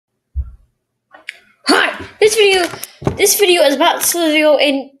This video is about Slither.io,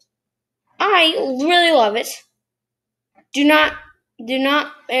 and I really love it. Do not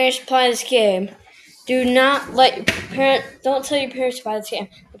parents play this game. Do not let your don't tell your parents to buy this game.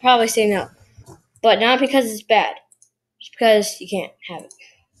 They'll probably say no. But not because it's bad. Just because you can't have it.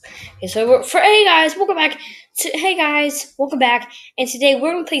 Okay, so hey guys, welcome back. And today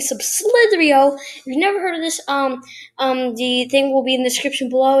we're gonna play some Slither.io. If you've never heard of this, the thing will be in the description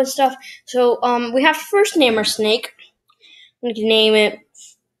below and stuff. So we have to first name our snake. We can name it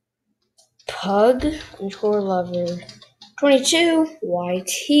Pug_Lover 22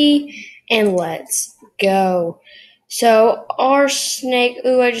 YT, and let's go. So our snake.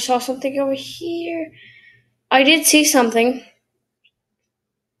 Ooh, I just saw something over here. I did see something.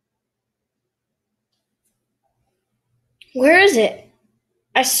 Where is it?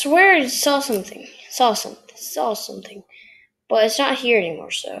 I swear I saw something. Saw something. But it's not here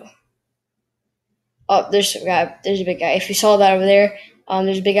anymore, so. Oh, there's a guy. There's a big guy. If you saw that over there,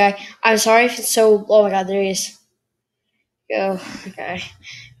 there's a big guy. I'm sorry if it's so. Oh my god, there he is. Go. Okay.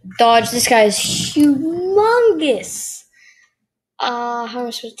 Dodge. This guy is humongous. How am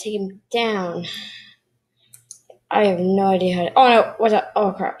I supposed to take him down? I have no idea how to. Oh no, what's up?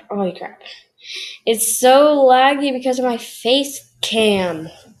 Oh crap. Holy crap. It's so laggy because of my face cam.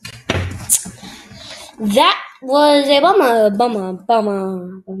 That was a bummer.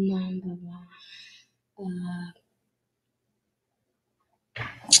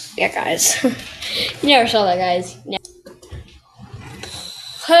 Yeah, guys. You never saw that, guys. No.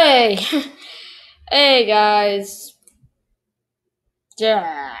 Hey. Hey, guys.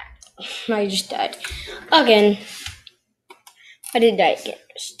 Yeah. I just died. Again. I did die again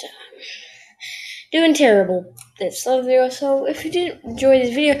this time. Doing terrible. This video. So if you did enjoy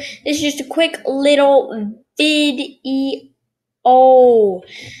this video, this is just a quick little video.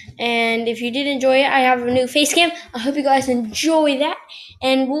 And if you did enjoy it, I have a new face cam. I hope you guys enjoy that.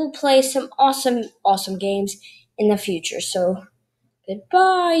 And we'll play some awesome games in the future. So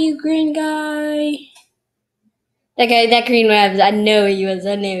goodbye, you green guy. That green guy, I know he was.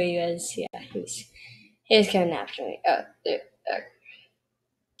 Yeah, he was coming after me. Oh, there.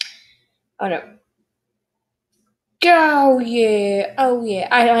 Oh no. Oh yeah.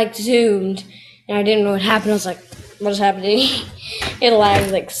 I zoomed and I didn't know what happened. I was like, what is happening? It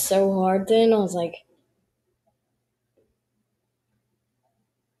lagged so hard then. I was like,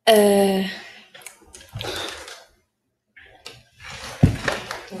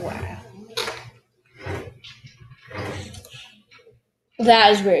 wow.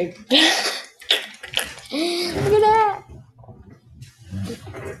 That is very bad. Look at that.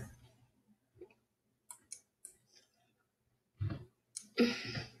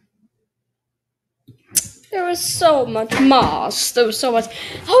 There was so much moss. I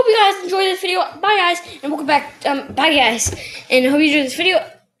hope you guys enjoyed this video. Bye, guys, and welcome back. Bye, guys, and I hope you enjoyed this video.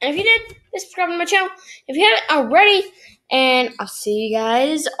 And if you did, subscribe to my channel if you haven't already. And I'll see you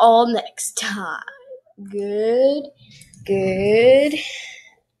guys all next time. Good.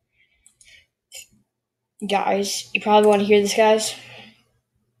 Guys, you probably want to hear this, guys.